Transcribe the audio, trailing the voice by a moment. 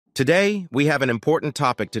Today, we have an important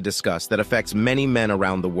topic to discuss that affects many men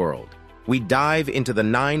around the world. We dive into the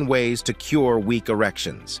 9 ways to cure weak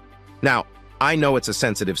erections. Now, I know it's a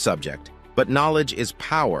sensitive subject, but knowledge is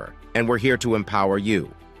power, and we're here to empower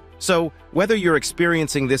you. So, whether you're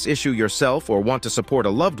experiencing this issue yourself or want to support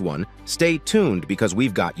a loved one, stay tuned because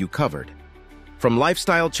we've got you covered. From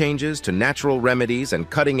lifestyle changes to natural remedies and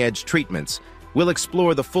cutting-edge treatments, we'll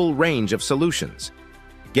explore the full range of solutions.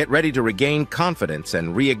 Get ready to regain confidence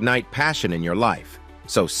and reignite passion in your life.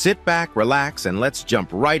 So sit back, relax, and let's jump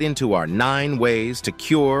right into our 9 ways to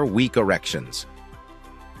cure weak erections.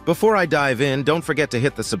 Before I dive in, don't forget to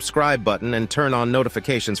hit the subscribe button and turn on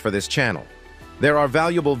notifications for this channel. There are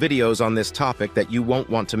valuable videos on this topic that you won't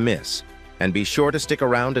want to miss. And be sure to stick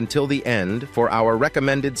around until the end for our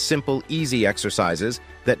recommended simple, easy exercises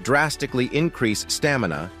that drastically increase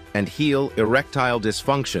stamina and heal erectile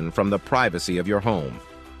dysfunction from the privacy of your home.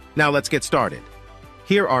 Now let's get started.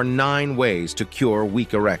 Here are 9 ways to cure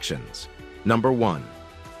weak erections. Number 1.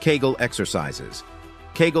 Kegel Exercises.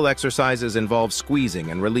 Kegel exercises involve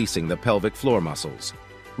squeezing and releasing the pelvic floor muscles.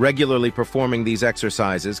 Regularly performing these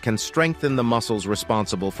exercises can strengthen the muscles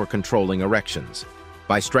responsible for controlling erections.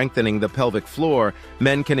 By strengthening the pelvic floor,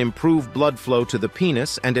 men can improve blood flow to the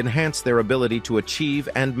penis and enhance their ability to achieve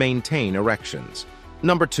and maintain erections.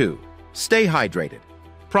 Number 2. Stay hydrated.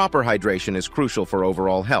 Proper hydration is crucial for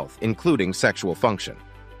overall health, including sexual function.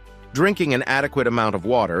 Drinking an adequate amount of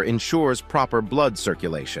water ensures proper blood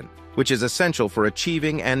circulation, which is essential for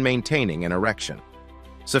achieving and maintaining an erection.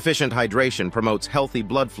 Sufficient hydration promotes healthy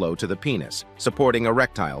blood flow to the penis, supporting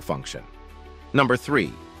erectile function. Number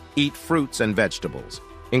 3. Eat fruits and vegetables.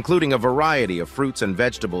 Including a variety of fruits and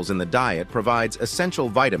vegetables in the diet provides essential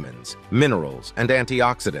vitamins, minerals, and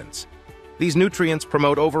antioxidants. These nutrients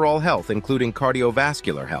promote overall health, including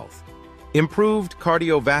cardiovascular health. Improved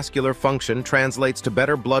cardiovascular function translates to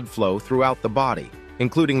better blood flow throughout the body,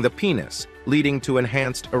 including the penis, leading to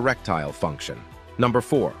enhanced erectile function. Number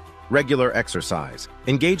 4. Regular exercise.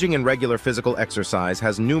 Engaging in regular physical exercise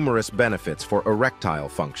has numerous benefits for erectile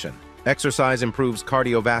function. Exercise improves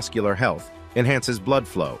cardiovascular health, enhances blood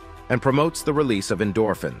flow, and promotes the release of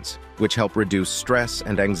endorphins, which help reduce stress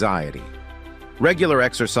and anxiety. Regular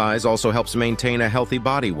exercise also helps maintain a healthy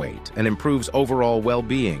body weight and improves overall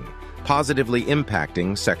well-being, positively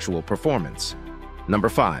impacting sexual performance. Number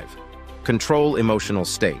 5. Control emotional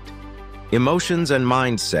state. Emotions and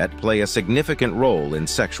mindset play a significant role in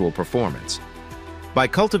sexual performance. By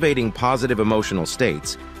cultivating positive emotional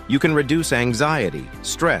states, you can reduce anxiety,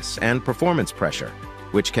 stress, and performance pressure,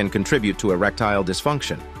 which can contribute to erectile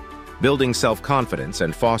dysfunction. Building self-confidence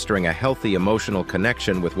and fostering a healthy emotional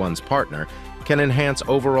connection with one's partner can enhance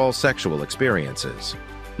overall sexual experiences.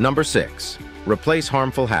 Number 6. Replace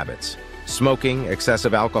harmful habits. Smoking,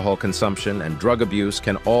 excessive alcohol consumption, and drug abuse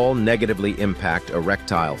can all negatively impact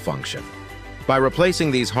erectile function. By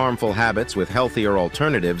replacing these harmful habits with healthier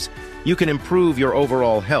alternatives, you can improve your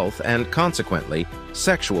overall health and, consequently,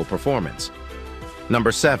 sexual performance.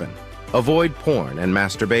 Number 7. Avoid porn and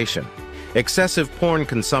masturbation. Excessive porn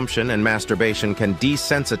consumption and masturbation can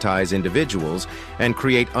desensitize individuals and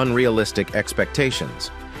create unrealistic expectations.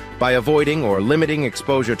 By avoiding or limiting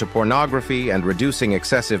exposure to pornography and reducing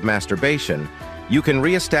excessive masturbation, you can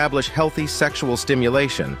reestablish healthy sexual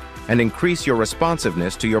stimulation and increase your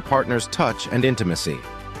responsiveness to your partner's touch and intimacy.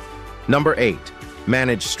 Number 8.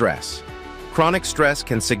 Manage stress. Chronic stress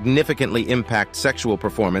can significantly impact sexual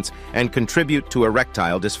performance and contribute to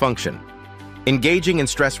erectile dysfunction. Engaging in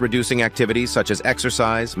stress-reducing activities such as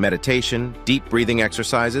exercise, meditation, deep breathing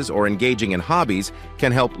exercises, or engaging in hobbies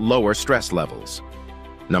can help lower stress levels.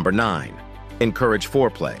 Number 9. Encourage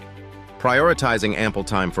foreplay. Prioritizing ample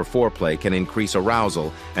time for foreplay can increase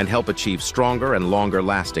arousal and help achieve stronger and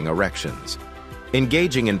longer-lasting erections.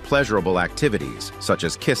 Engaging in pleasurable activities, such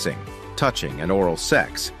as kissing, touching, and oral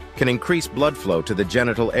sex, can increase blood flow to the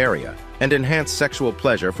genital area and enhance sexual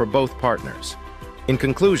pleasure for both partners. In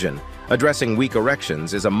conclusion, addressing weak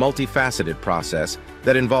erections is a multifaceted process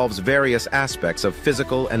that involves various aspects of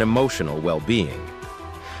physical and emotional well-being.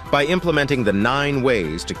 By implementing the 9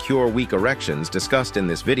 ways to cure weak erections discussed in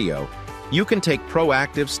this video, you can take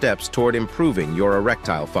proactive steps toward improving your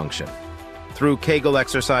erectile function. Through Kegel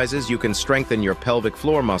exercises, you can strengthen your pelvic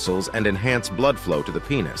floor muscles and enhance blood flow to the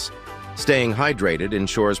penis. Staying hydrated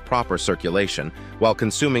ensures proper circulation, while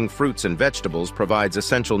consuming fruits and vegetables provides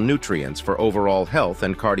essential nutrients for overall health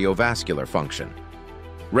and cardiovascular function.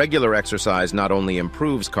 Regular exercise not only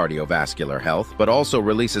improves cardiovascular health, but also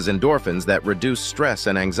releases endorphins that reduce stress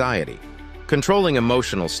and anxiety. Controlling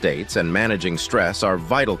emotional states and managing stress are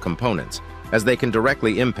vital components, as they can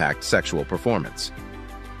directly impact sexual performance.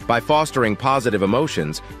 By fostering positive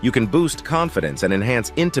emotions, you can boost confidence and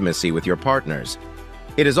enhance intimacy with your partners.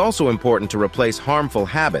 It is also important to replace harmful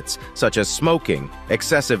habits such as smoking,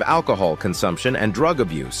 excessive alcohol consumption, and drug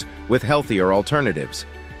abuse with healthier alternatives.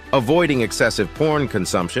 Avoiding excessive porn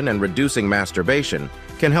consumption and reducing masturbation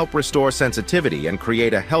can help restore sensitivity and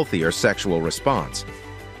create a healthier sexual response.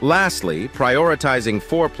 Lastly, prioritizing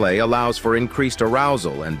foreplay allows for increased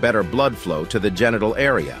arousal and better blood flow to the genital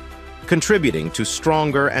area, contributing to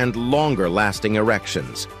stronger and longer-lasting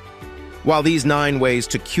erections. While these 9 ways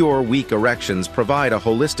to cure weak erections provide a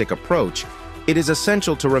holistic approach, it is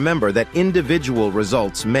essential to remember that individual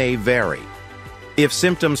results may vary. If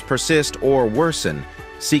symptoms persist or worsen,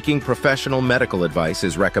 seeking professional medical advice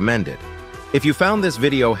is recommended. If you found this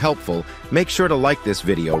video helpful, make sure to like this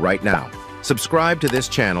video right now. Subscribe to this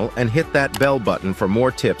channel and hit that bell button for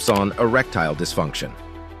more tips on erectile dysfunction.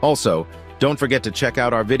 Also, don't forget to check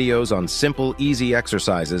out our videos on simple, easy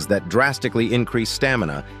exercises that drastically increase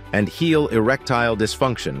stamina and heal erectile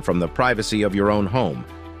dysfunction from the privacy of your own home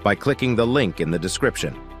by clicking the link in the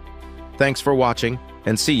description. Thanks for watching,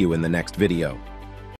 and see you in the next video.